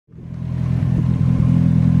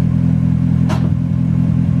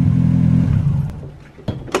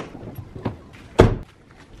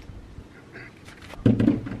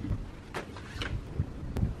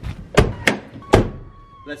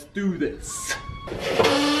do this.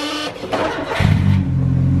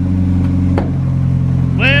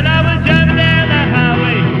 Well, I was driving down the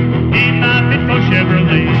highway in my Flamingos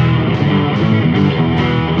Chevrolet.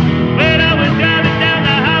 Well, I was driving down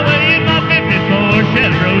the highway in my Flamingos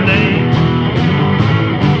Chevrolet.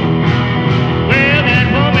 Well, that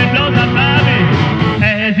woman blows up by me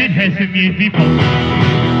as it has some years before.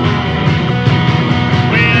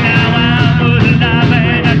 Well, now I was alive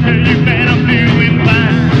and I tell you, man, I'm doing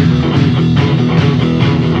fine.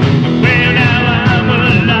 Well, now I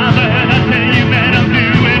was alive and I tell you, man, I'm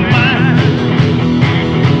doing fine.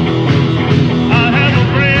 I have a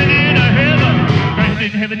friend in a heaven, Christ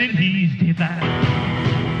in heaven and he's divine.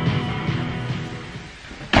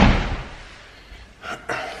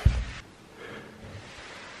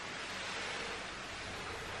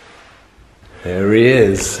 There he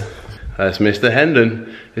is. That's Mr.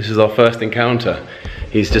 Hendon. This is our first encounter.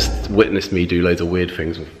 He's just witnessed me do loads of weird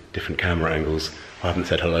things with different camera angles. I haven't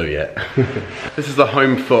said hello yet. This is the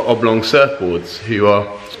home for Oblong Surfboards, who are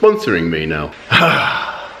sponsoring me now.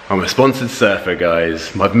 I'm a sponsored surfer,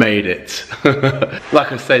 guys. I've made it.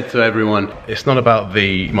 Like I said to everyone, it's not about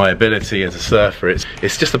my ability as a surfer.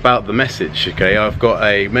 It's just about the message. Okay, I've got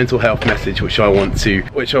a mental health message which I want to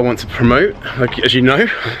promote. Like, as you know,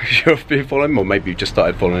 you've been following, or maybe you've just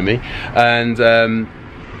started following me, and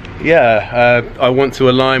yeah, I want to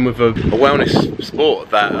align with a wellness sport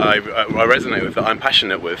that I resonate with, that I'm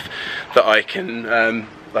passionate with, that I can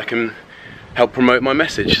help promote my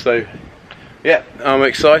message. So yeah, I'm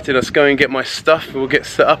excited. Let's go and get my stuff. We'll get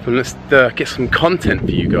set up and let's get some content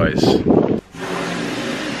for you guys.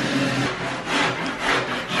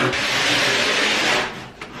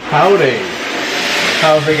 Howdy.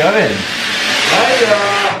 How's it going?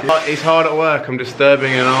 Hiya. He's hard at work. I'm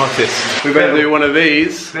disturbing an artist. We better do one of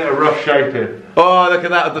these. Bit of rough shaping. Oh, look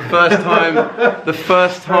at that! The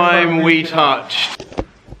first time we touched.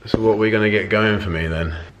 So what we're gonna get going for me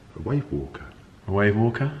then? A Wavewalker. A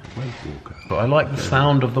Wavewalker? Wavewalker. But I like the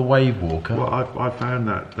sound of the Wavewalker. Well, I found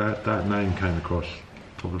that name came across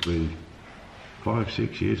probably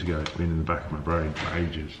 5-6 years ago. It's been in the back of my brain for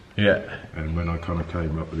ages. Yeah. And when I kind of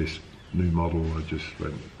came up with this new model, I just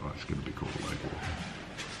went, oh, it's going to be called a Wavewalker.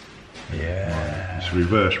 Yeah. It's a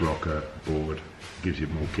reverse rocker board. Gives you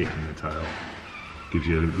more kick in the tail. Gives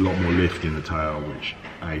you a lot more lift in the tail, which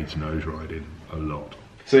aids nose riding a lot.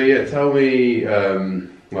 So yeah, tell me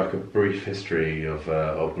like a brief history of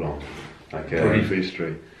Oblong. Brief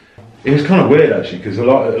history. It was kind of weird actually, because a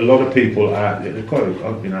lot of people I've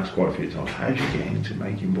been asked quite a few times, how do you get into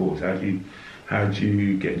making boards? How do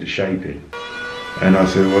you get into shaping? And I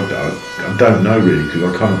said, well, I don't know really, because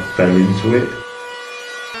I kind of fell into it.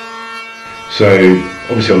 So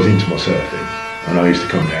obviously I was into my surfing, and I used to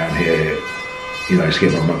come down here, you know, to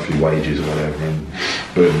get my monthly wages or whatever, and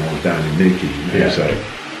boom, I was down in Newquay, you know, yeah. So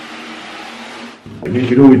I mean,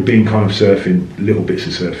 we'd always been kind of surfing, little bits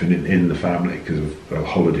of surfing in the family because of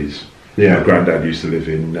holidays. Yeah. My granddad used to live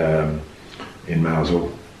in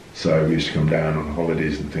Mousehole, so we used to come down on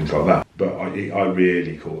holidays and things like that. But I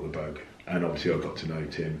really caught the bug, and obviously I got to know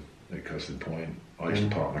Tim at Custard Point. I used to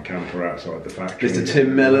park my camper outside the factory. Mr.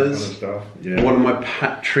 Tim Mellors, kind of stuff. Yeah. One of my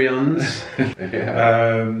Patreons.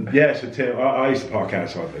 Yeah. Yeah, so Tim, I used to park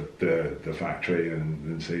outside the factory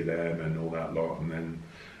and see them and all that lot, and then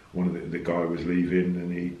one of the guy was leaving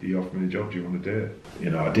and he offered me a job. Do you want to do it? You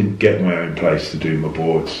know, I didn't get my own place to do my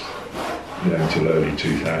boards, you know, until early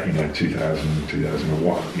 2000,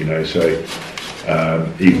 2001, you know, so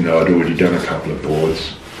even though I'd already done a couple of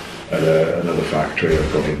boards at another factory,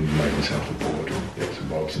 I've got in and made myself a board and bits and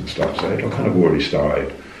bobs and stuff, so I kind of already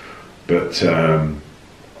started. But yeah,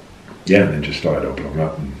 and then just started Oblong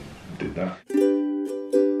up and did that.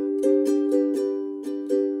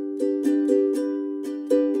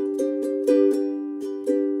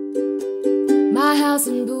 My house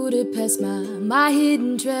in Budapest, my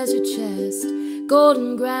hidden treasure chest,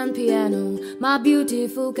 golden grand piano, my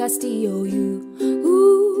beautiful Castillo.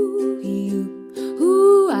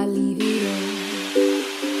 I leave it all.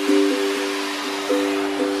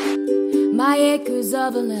 My acres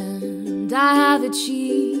of land I have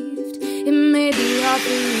achieved. It may be hard for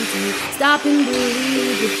me to stop and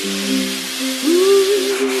believe it.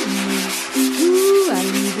 I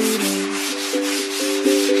leave it all.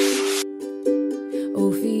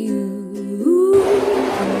 Oh, for you, I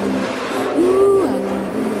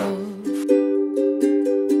leave it all.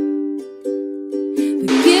 But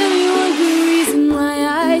give me one good reason why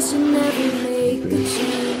I should never make a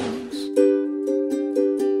change.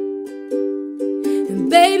 And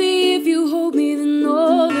baby, if you hold me, then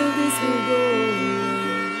all of this will go away.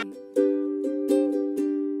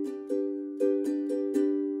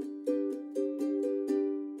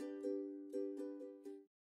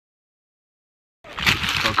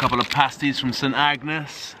 couple of pasties from St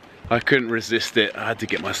Agnes. I couldn't resist it. I had to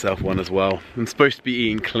get myself one as well. I'm supposed to be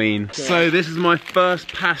eating clean. So this is my first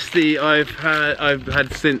pasty I've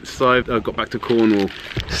had since I got back to Cornwall.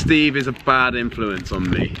 Steve is a bad influence on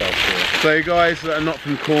me. So guys that are not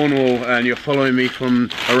from Cornwall and you're following me from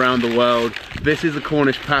around the world, this is a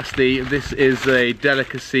Cornish pasty. This is a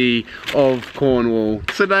delicacy of Cornwall.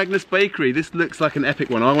 St Agnes Bakery. This looks like an epic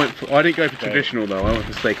one. I didn't go for traditional though. I went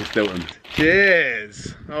for steak and Stilton.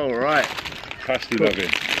 Cheers. All right. Pasty loving.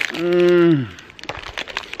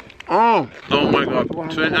 Oh my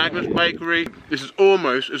god. St Agnes Bakery. This is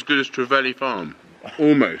almost as good as Trevelli Farm.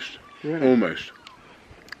 Almost. Really? Almost.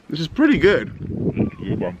 This is pretty good.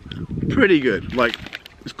 Good one. Pretty good. Like,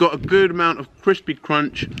 it's got a good amount of crispy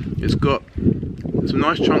crunch. It's got some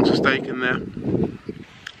nice chunks of steak in there.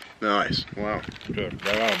 Nice. Wow. Good.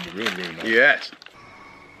 They are really, really nice. Yes.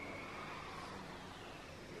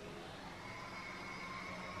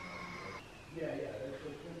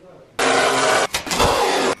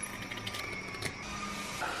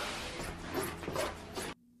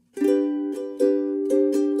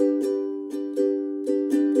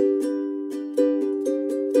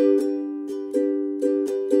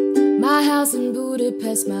 My house in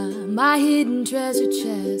Budapest, my hidden treasure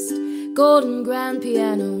chest, golden grand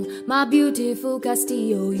piano, my beautiful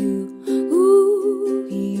Castillo.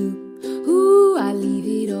 I leave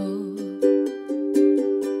it all.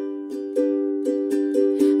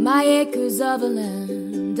 My acres of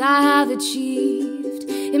land I have achieved.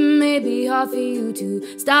 It may be hard for you to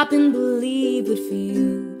stop and believe, but for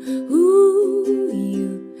you,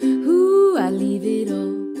 I leave it all.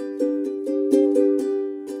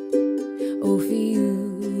 Oh, for you,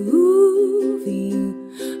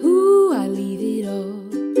 I leave it all.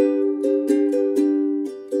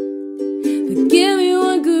 But give me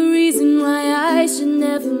one good reason why I should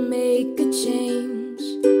never make a change.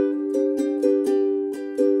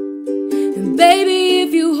 And baby,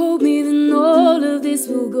 if you hold me, then all of this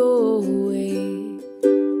will go away.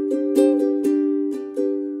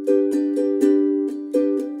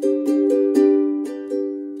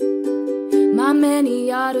 My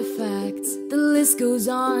many artifacts, the list goes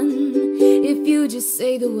on. If you just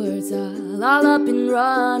say the words, I'll up and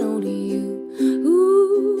run. Oh, to you,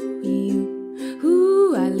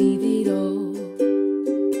 I leave it all.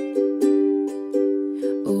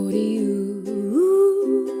 Oh, to you,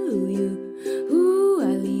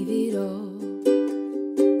 I leave it all.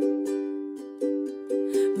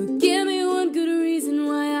 But give me one good reason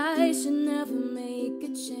why I should never make a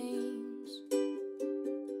change.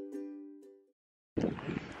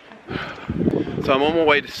 So I'm on my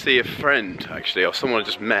way to see a friend, actually, or someone I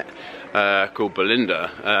just met, called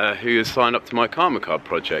Belinda, who has signed up to my karma card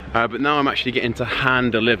project. But now I'm actually getting to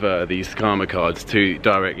hand deliver these karma cards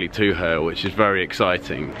directly to her, which is very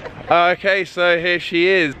exciting. Okay, so here she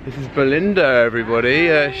is. This is Belinda, everybody.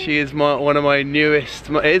 She is one of my newest.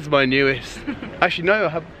 Is my newest. Actually, no, I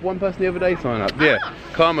had one person the other day sign up. Yeah,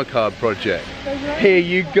 karma card project. Here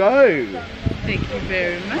you go. Thank you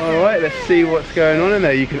very much. Alright, let's see what's going on in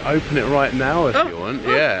there. You can open it right now if you want.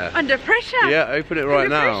 Yeah. Under pressure. Yeah, open it right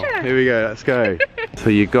now. Here we go, let's go.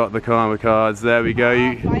 So you got the karma cards, there we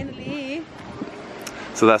go. Finally.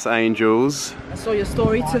 So that's Angels. I saw your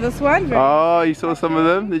story to this one. Oh, you saw some of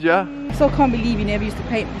them, did ya? I still can't believe you never used to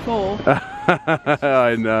paint before.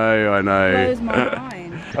 I know. Blows my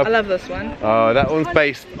mind. I love this one. Oh, that one's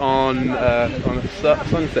based on a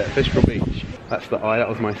sunset, Fishkill Beach. That's the eye. That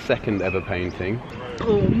was my second ever painting.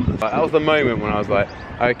 Boom. That was the moment when I was like,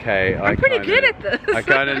 okay, I'm pretty good at this. I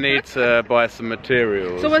kind of need to buy some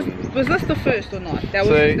materials. So was this the first or not?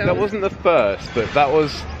 That wasn't the first, but that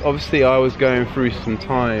was obviously I was going through some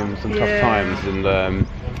tough times, and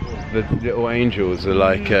the little angels are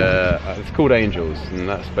like it's called Angels, and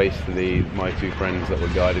that's basically my two friends that were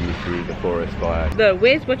guiding me through the forest fire.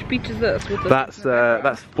 Which beach is this?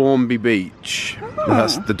 That's Formby Beach. Oh.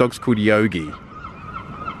 The dog's called Yogi.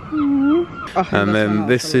 Oh, and then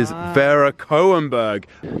this is Vera Cohenberg.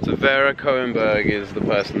 So Vera Cohenberg is the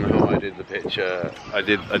person who I did the picture. I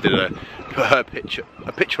did a picture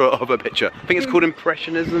of a picture. I think it's called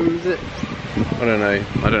Impressionism, is it? I don't know.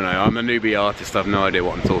 I'm a newbie artist. I have no idea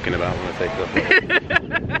what I'm talking about when I take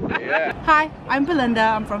it. Yeah. Hi, I'm Belinda.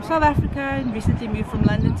 I'm from South Africa and recently moved from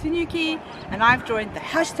London to Newquay, and I've joined the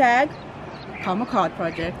hashtag Karma Card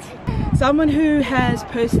Project. Someone who has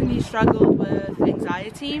personally struggled with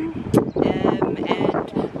anxiety and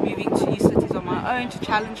moving to new cities on my own to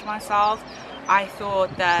challenge myself, I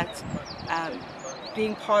thought that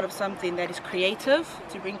being part of something that is creative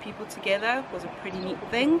to bring people together was a pretty neat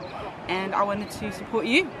thing, and I wanted to support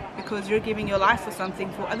you because you're giving your life for something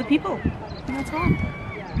for other people, and that's why.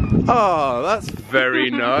 Oh, that's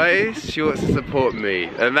very nice. She wants to support me,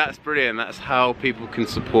 and that's brilliant. That's how people can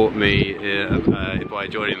support me by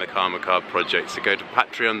joining the Karma Card Project. So go to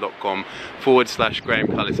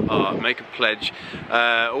patreon.com/GrahamCullisArt, make a pledge.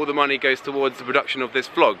 All the money goes towards the production of this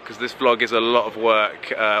vlog, because this vlog is a lot of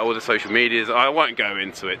work. All the social medias, I won't go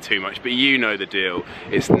into it too much, but you know the deal.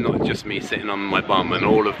 It's not just me sitting on my bum, and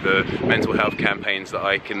all of the mental health campaigns that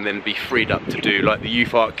I can then be freed up to do, like the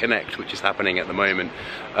Youth Art Connect, which is happening at the moment.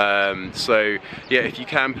 So yeah, if you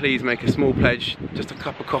can, please make a small pledge, just a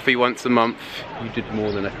cup of coffee once a month. You did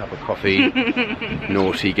more than a cup of coffee.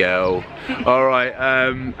 Naughty girl. Alright,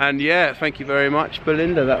 and yeah, thank you very much,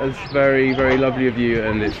 Belinda. That was very, very lovely of you,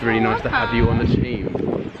 and it's really nice to have you on the team.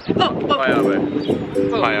 Hi, Albert.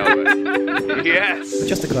 Hi, Albert. Yes!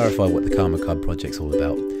 Just to clarify what the Karma Card Project's all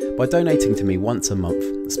about, by donating to me once a month,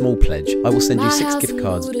 a small pledge, I will send you 6 gift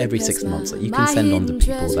cards every 6 months that you can send on to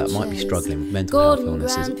people that might be struggling with mental health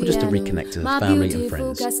illnesses, or just to reconnect to family and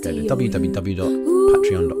friends. Go to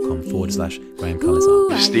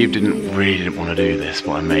www.patreon.com/GrahamCullisArt. Steve really didn't want to do this,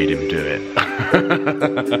 but I made him do it.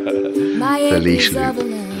 The leash loop.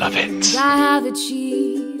 Love it. I have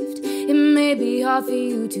achieved. It may be hard for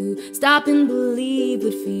you to stop and believe,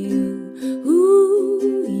 but for you,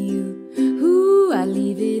 I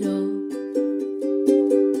leave it all.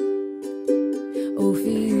 Oh, for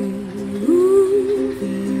you,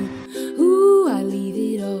 I leave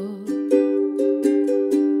it all.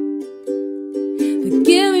 But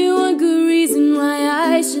give me one good reason why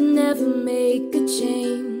I should never make a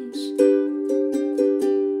change.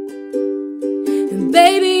 And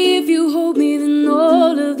baby, if you hold me, then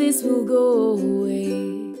all of this will go away.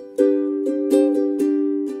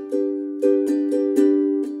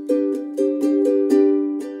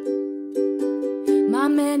 My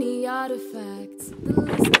many artifacts.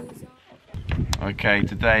 Okay,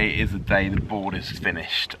 today is the day the board is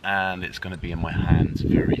finished, and it's going to be in my hands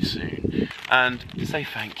very soon. And to say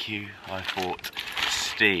thank you, I bought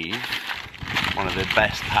Steve one of the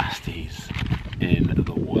best pasties in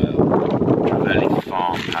the world. Trevally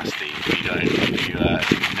Farm pasty. If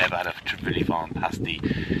you've never had a Trevally Farm pasty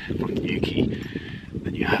from Yuki,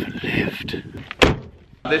 then you haven't lived.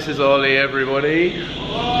 This is Ollie, everybody.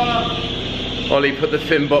 Ollie put the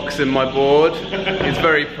fin box in my board. He's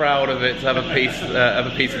very proud of it to have a piece of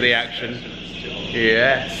the action.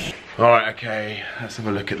 Yes. All right, okay. Let's have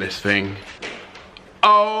a look at this thing.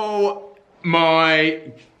 Oh my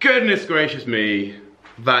goodness gracious me!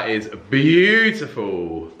 That is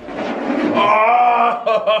beautiful.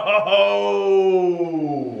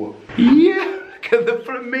 Oh! Yeah! Look at the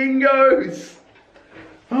flamingos.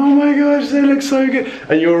 Oh my gosh, they look so good.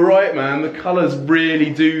 And you're right, man, the colours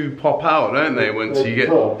really do pop out, don't they, once you get...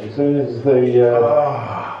 As soon as the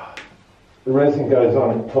racing goes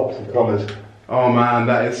on, it pops the colours. Oh man,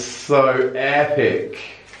 that is so epic.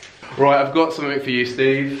 Right, I've got something for you,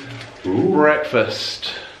 Steve. Ooh.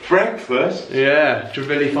 Breakfast. Breakfast? Yeah,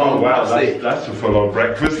 Trevally Farm pasty. That's a full-on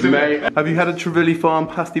breakfast, Mate, have you had a Trevally Farm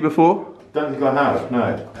pasty before? Don't think I have,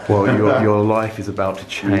 no. Well, your life is about to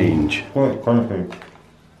change. What kind of thing?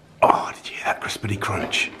 Oh, did you hear that crispity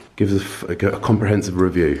crunch? Give us a comprehensive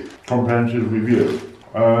review. Comprehensive review.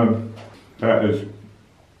 That's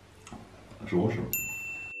awesome.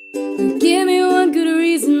 Give me one good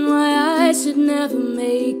reason why I should never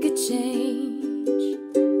make a change.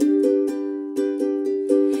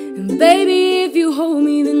 And baby, if you hold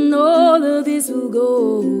me, then all of this will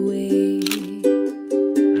go away.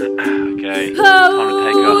 Okay, Oh, time to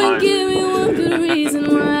take her home. give me one good reason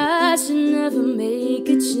why I should never make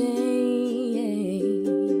a change.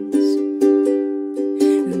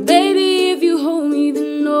 And baby, if you hold me,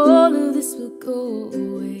 then all of this will go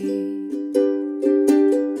away.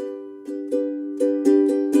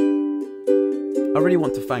 I really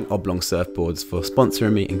want to thank Oblong Surfboards for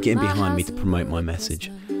sponsoring me and getting behind me to promote my message.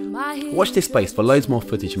 Watch this space for loads more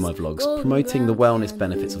footage in my vlogs, promoting the wellness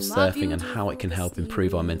benefits of surfing and how it can help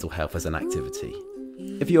improve our mental health as an activity.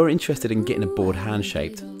 If you're interested in getting a board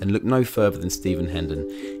hand-shaped, then look no further than Stephen Hendon.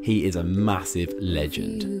 He is a massive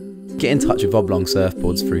legend. Get in touch with Oblong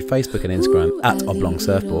Surfboards through Facebook and Instagram at Oblong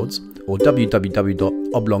Surfboards or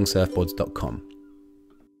www.oblongsurfboards.com.